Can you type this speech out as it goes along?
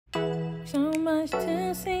much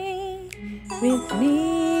to see with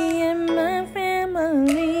me and my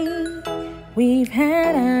family. We've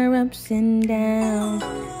had our ups and downs.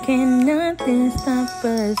 Can nothing stop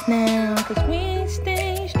us now? 'Cause we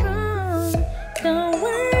stay strong. The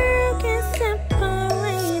world can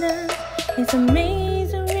separate us. It's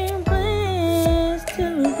amazing we're blessed to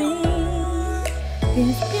be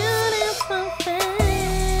this beautiful family.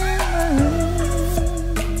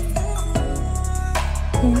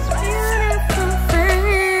 This beautiful family.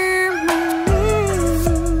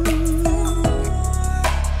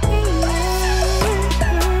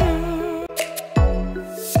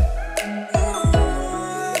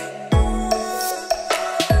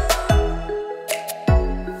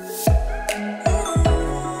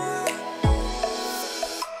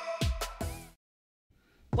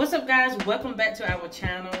 What's up, guys? Welcome back to our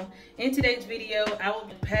channel. In today's video, I will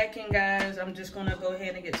be packing, guys. I'm just gonna go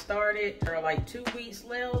ahead and get started. There are like 2 weeks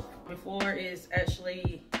left before it's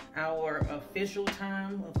actually our official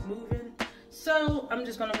time of moving. So I'm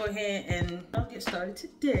just gonna go ahead and I'll get started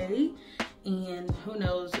today. And who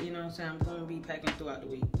knows, you know what I'm saying, I'm gonna be packing throughout the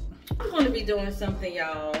week. I'm gonna be doing something,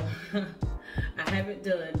 y'all, I haven't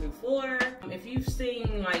done before. If you've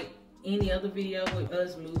seen like any other video with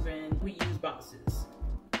us moving, we use boxes.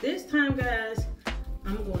 This time, guys,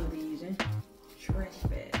 I'm going to be using trash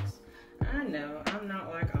bags. I know I'm not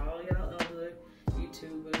like all y'all other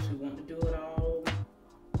YouTubers who want to do it all,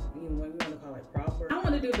 you know, we want to call it proper. I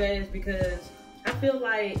want to do bags because I feel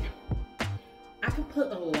like I can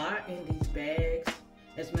put a lot in these bags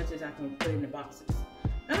as much as I can put in the boxes.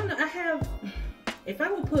 I don't know, I have, if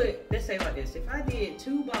I would put, let's say like this, if I did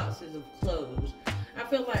 2 boxes of clothes, I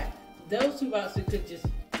feel like those 2 boxes could just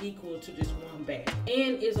equal to just 1 bag,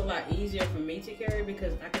 and it's a lot easier for me to carry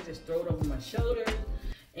because I can just throw it over my shoulders.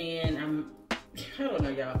 And I don't know,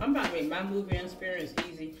 y'all, I'm about to make my moving experience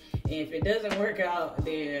easy, and if it doesn't work out,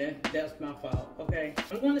 then that's my fault. Okay,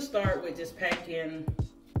 I'm going to start with just packing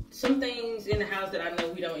some things in the house that I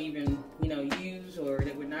know we don't even, you know, use, or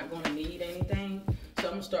that we're not going to need anything. So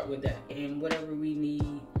I'm gonna start with that, and whatever we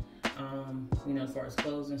need, you know, as far as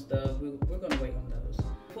clothes and stuff, we're gonna wait on those.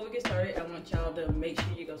 Before we get started, I want y'all to make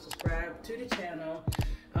sure you go subscribe to the channel.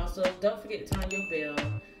 Also, don't forget to turn on your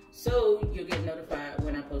bell so you'll get notified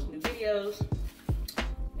when I post new videos.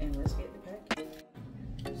 And let's get the packing.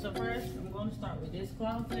 So first, I'm going to start with this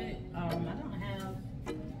closet. I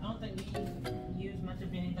don't think we use much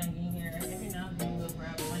of anything in here. Every now and then we'll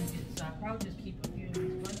grab blankets, so I'll probably just keep a few of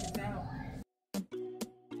these blankets out.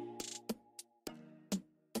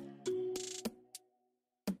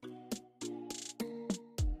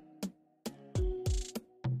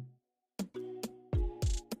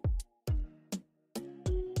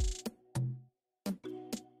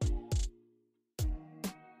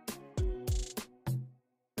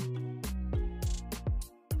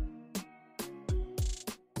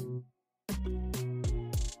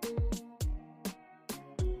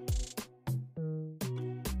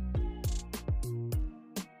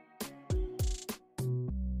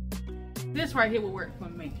 This right here will work for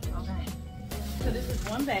me, okay? So this is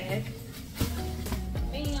 1 bag.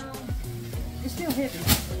 And it's still heavy.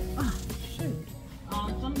 Oh, shoot.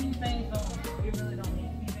 Some of these things really don't need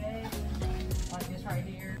to be bagged. Like this right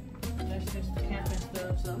here. That's just the camping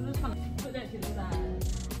stuff. So I'm just gonna put that to the side.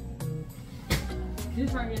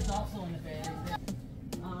 This right here is also in the bag.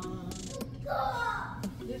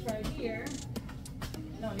 This right here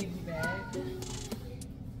don't need to be bagged.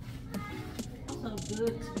 So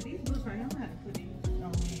good. These books right here, I'm gonna have to put these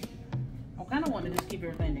on here. I kind of want to just keep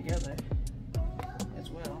everything together as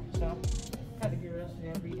well. So I got to get rid of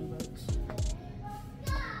their reading books.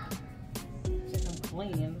 Since I'm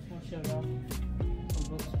cleaning, I just want to show y'all some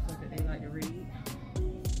books and stuff that they like to read.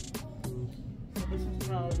 So this is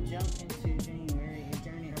called Jump Into January, A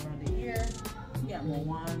Journey Around the Year. You got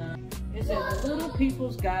Moana. It says The Little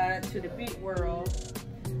People's Guide to the Big World.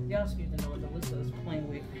 Y'all excuse the noise, Alyssa is playing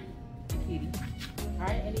with Kitty.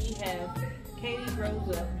 Alright, and then you have Katie Grows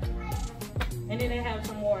Up. And then they have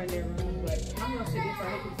some more in their room, but I'm gonna sit this right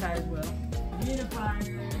here to the side as well.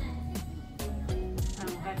 Humidifier. I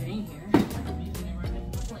don't have it in here. I'm using it right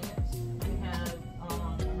next to my plants. We have a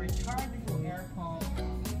rechargeable air pump.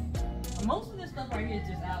 Most of this stuff right here is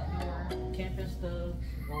just outdoor camping stuff,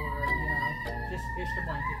 or you know, just extra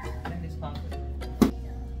blankets in this pocket.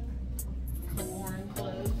 Some orange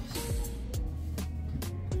clothes.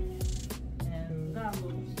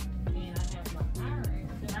 And I have my iron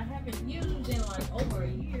that I haven't used in like over a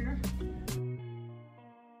year.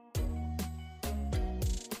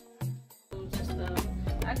 And stuff.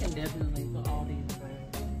 I can definitely put all these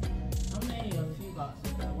bags. I'm in a few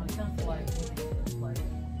boxes, but when it comes to like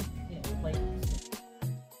yeah, plates,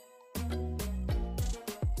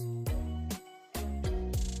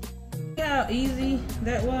 how easy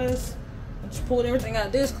that was? I just pulled everything out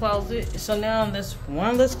of this closet. So now this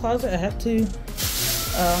one less closet I have to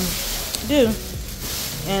do.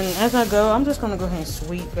 And as I go, I'm just gonna go ahead and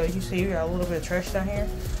sweep. But you see, we got a little bit of trash down here.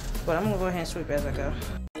 But I'm gonna go ahead and sweep as I go.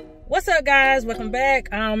 What's up, guys? Welcome back.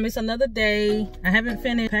 It's another day. I haven't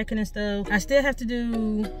finished packing and stuff. I still have to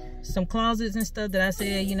do some closets and stuff that I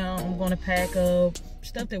said, you know, I'm gonna pack up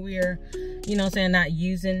stuff that we're, you know what I'm saying, not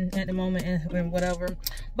using at the moment and whatever.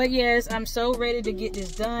 But yes, I'm so ready to get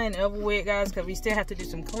this done over with, guys, because we still have to do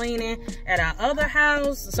some cleaning at our other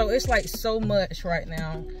house. So it's like so much right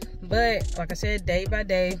now. But like I said, day by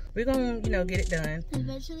day, we're gonna, you know, get it done.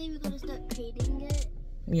 Eventually we're gonna start painting it.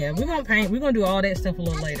 Yeah, we're gonna paint. We're gonna do all that stuff a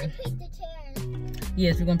little later. Paint the chairs.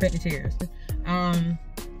 Yes, we're gonna paint the chairs.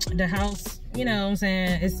 The house, you know what I'm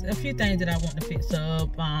saying, it's a few things that I want to fix up.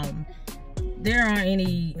 There aren't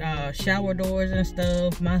any shower doors and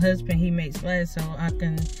stuff. My husband, he makes glass, so I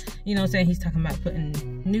can, you know what I'm saying, he's talking about putting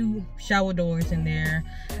new shower doors in there.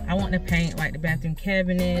 I want to paint like the bathroom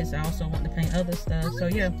cabinets. I also want to paint other stuff. So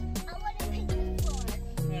yeah. I want to paint the floor.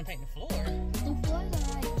 You want to paint the floor? The floor's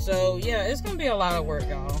alright. So yeah, it's gonna be a lot of work,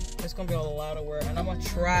 y'all. It's gonna be a lot of work, and I'm gonna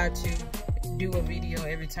try to do a video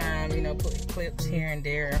every time, you know, put clips here and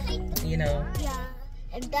there, you know. Yeah,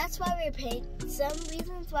 and that's why we're painting. Some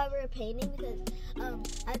reasons why we're painting, because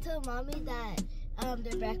I told mommy that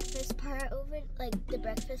the breakfast part at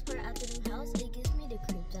the new house, it gives me the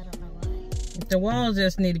creeps. I don't know why. The walls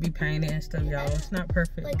just need to be painted and stuff, y'all. It's not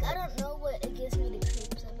perfect. Like, I don't know what it gives me the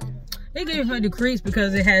creeps about it. It gives her the creeps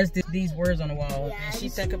because it has these words on the wall, Yeah, and she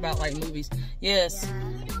think about like movies. Yes.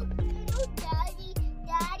 Yeah.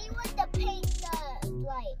 Daddy wants to paint the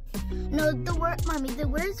lights. No, mommy, the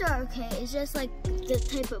words are okay. It's just like the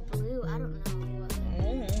type of blue. I don't know.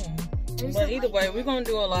 But either way, we're gonna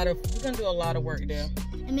do a lot of work there.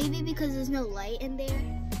 And maybe because there's no light in there.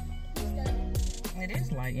 It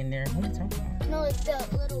is light in there. What are you talking about? No, like the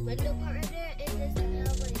little window part of there, it doesn't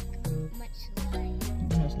have like much light.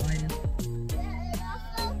 Much light in.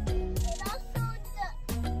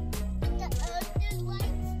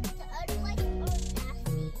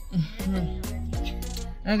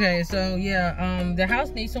 Okay, so yeah, the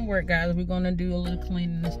house needs some work, guys. We're gonna do a little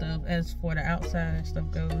cleaning and stuff. As for the outside stuff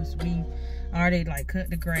goes, we already like cut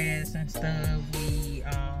the grass and stuff. We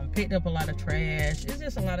picked up a lot of trash. It's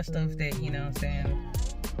just a lot of stuff that, you know what I'm saying,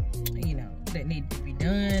 you know, that need to be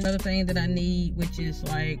done. Another thing that I need, which is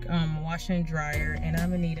like washer and dryer, and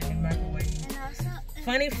I'm gonna need a new microwave.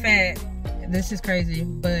 Funny fact, this is crazy,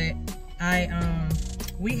 but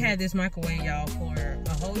we had this microwave, y'all, for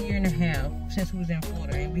a whole year and a half since we was in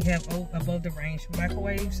Florida, and we have above the range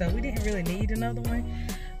microwave, so we didn't really need another one.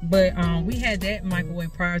 But we had that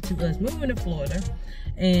microwave prior to us moving to Florida.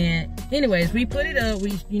 And anyways, we put it up,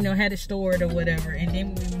 we, you know, had it stored or whatever, and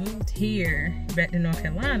then when we moved here back to North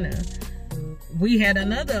Carolina, we had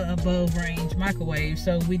another above range microwave,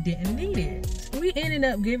 so we didn't need it. We ended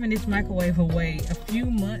up giving this microwave away a few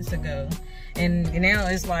months ago, and now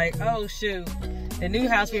it's like, oh shoot, the new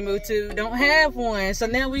house we moved to don't have one, so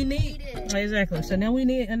now we need it. Exactly, so now we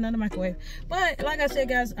need another microwave. But like I said,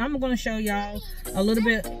 guys, I'm gonna show y'all a little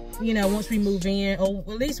bit, you know, once we move in, or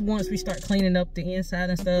at least once we start cleaning up the inside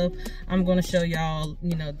and stuff. I'm gonna show y'all,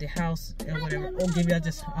 you know, the house or whatever, or give y'all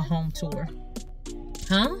just a home tour.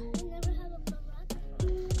 Huh?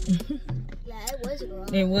 Yeah, it was a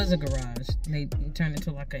garage. It was a garage. They turned it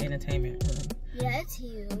into like an entertainment room. Yeah, it's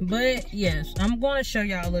huge. But yes, I'm going to show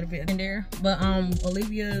y'all a little bit in there. But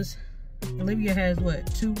Olivia has what,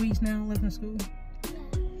 2 weeks now left in school,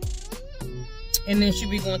 and then she'll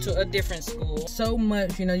be going to a different school. So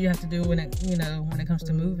much, you know, you have to do when it comes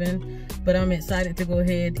to moving. But I'm excited to go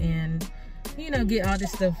ahead and, you know, get all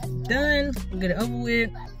this stuff done, get it over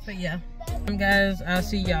with. But yeah, guys, I'll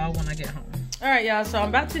see y'all when I get home. All right, y'all, so I'm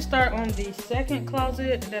about to start on the second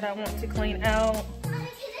closet that I want to clean out. Can I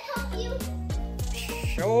help you?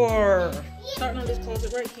 Sure. Starting on this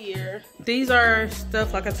closet right here. These are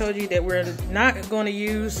stuff, like I told you, that we're not going to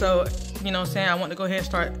use. So, you know what I'm saying, I want to go ahead and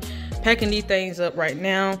start packing these things up right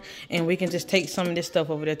now, and we can just take some of this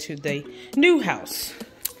stuff over there to the new house.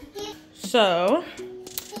 So,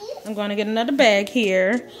 I'm going to get another bag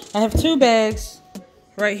here. I have 2 bags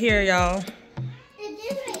right here, y'all.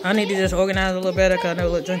 I need to just organize a little better because I know it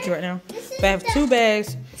looks junky right now. But I have 2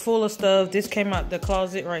 bags full of stuff. This came out the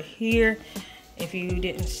closet right here, if you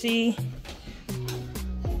didn't see.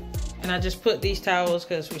 And I just put these towels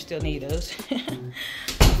because we still need those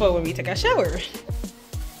for when we take our shower.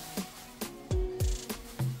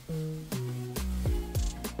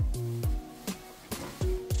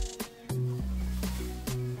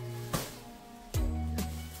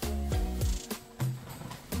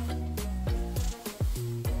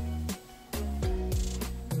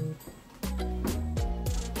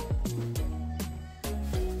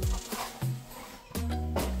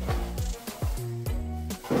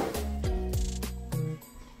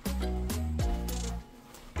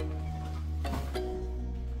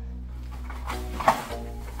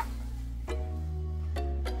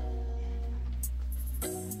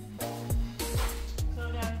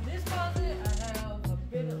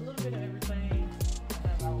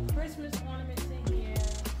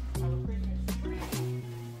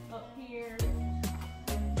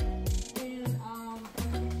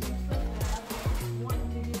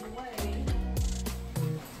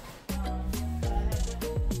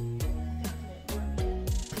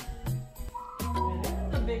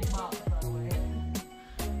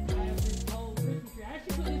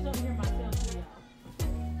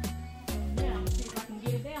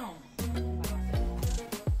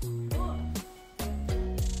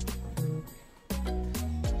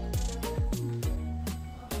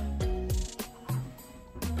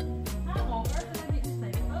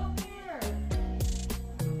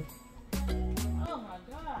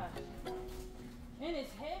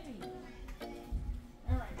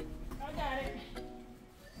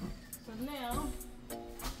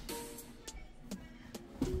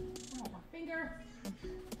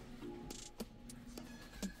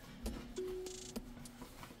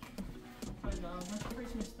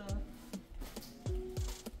 Christmas stuff.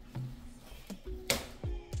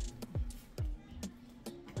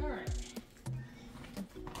 All right.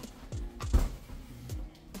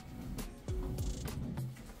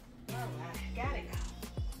 All right, got it.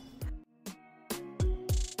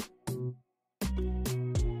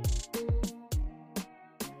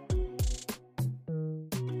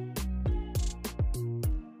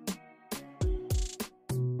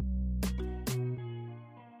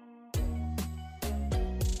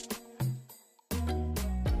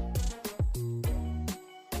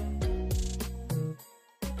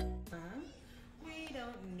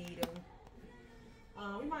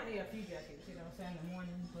 We might need a few jackets, you know, say in the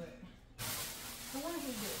morning, but the ones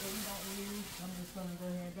we don't use, I'm just gonna go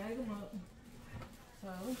ahead and bag them up. So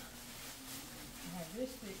I have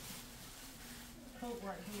this thick coat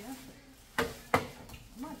right here. I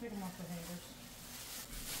might take them off the hangers.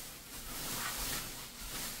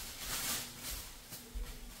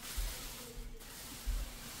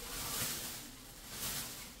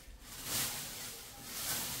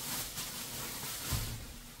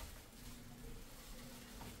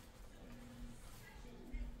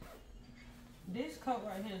 This coat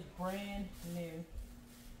right here is brand new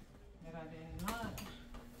that I did not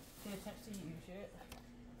get a chance to use yet.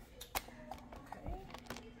 Okay.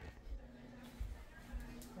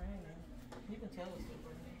 Brand new. You can tell it's still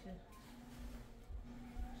brand new too.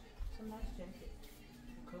 It's a nice jacket.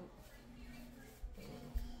 Coat.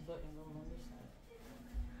 Button going on this side.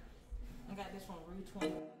 I got this one Rue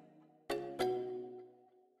 20.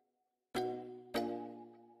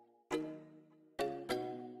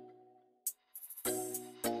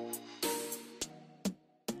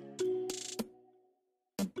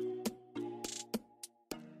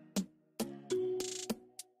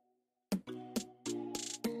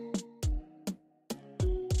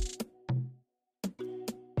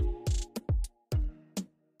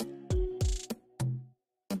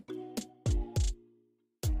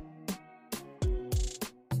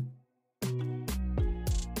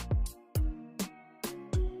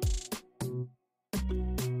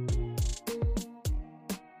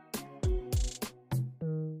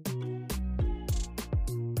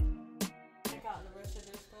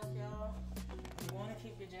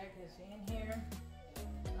 Jackets in here,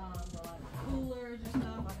 but like coolers and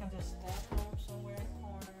stuff, I can just stack them somewhere in the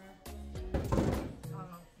corner.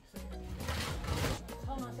 I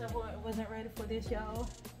told myself I wasn't ready for this, y'all,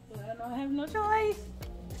 but I know I have no choice.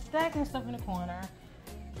 Stacking stuff in the corner.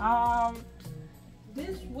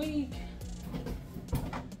 This week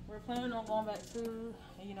we're planning on going back to,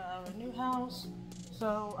 you know, our new house.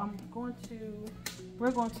 So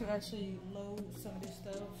we're going to actually load some of this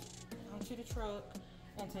stuff onto the truck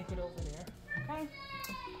and take it over there, okay?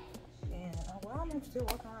 And well, I'm still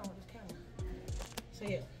walking around with this camera. So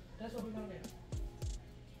yeah, that's what we're gonna do.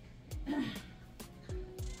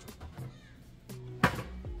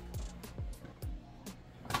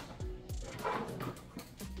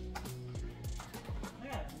 I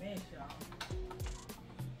got a mess, y'all.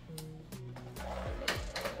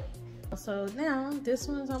 So now this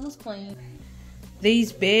one's almost clean.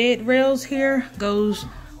 These bed rails here goes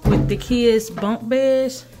with the kids' bunk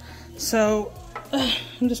beds, so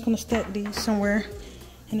I'm just gonna stack these somewhere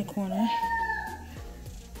in the corner.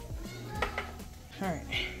 All right,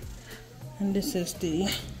 and this is the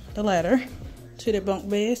ladder to the bunk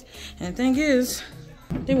beds. And the thing is,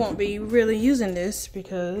 they won't be really using this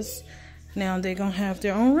because now they're gonna have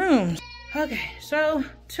their own rooms. Okay, so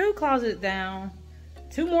 2 closets down,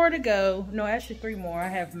 2 more to go. No, actually 3 more. I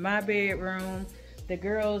have my bedroom, the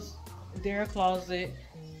girls' their closet,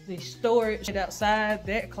 the storage outside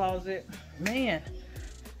that closet, man.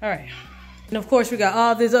 All right, and of course we got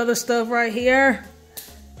all this other stuff right here.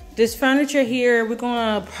 This furniture here, we're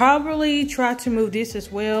gonna probably try to move this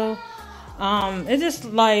as well. It's just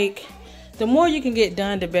like the more you can get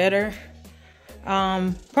done, the better.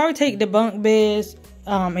 Probably take the bunk beds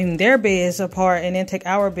and their beds apart, and then take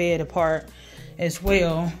our bed apart as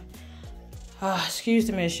well. Excuse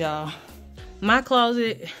the mess, y'all. My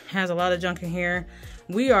closet has a lot of junk in here.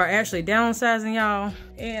 We are actually downsizing, y'all,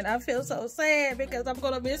 and I feel so sad because I'm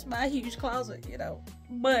gonna miss my huge closet, you know,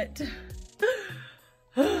 but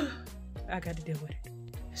I got to deal with it.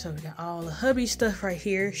 So we got all the hubby stuff right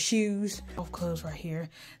here, shoes, both clothes right here.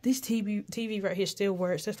 This TV right here still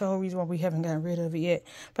works. That's the whole reason why we haven't gotten rid of it yet,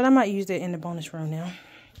 but I might use that in the bonus room now.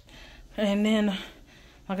 And then,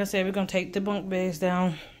 like I said, we're gonna take the bunk beds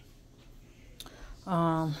down.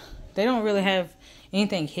 They don't really have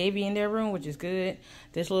anything heavy in their room, which is good.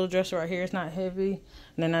 This little dresser right here is not heavy.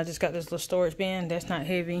 And then I just got this little storage bin. That's not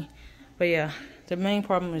heavy. But yeah, the main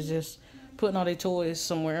problem is just putting all their toys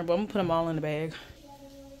somewhere. But I'm going to put them all in the bag.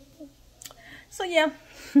 So yeah.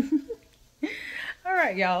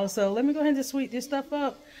 Alright, y'all. So let me go ahead and just sweep this stuff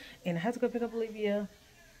up. And I have to go pick up Olivia.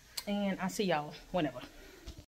 And I'll see y'all whenever.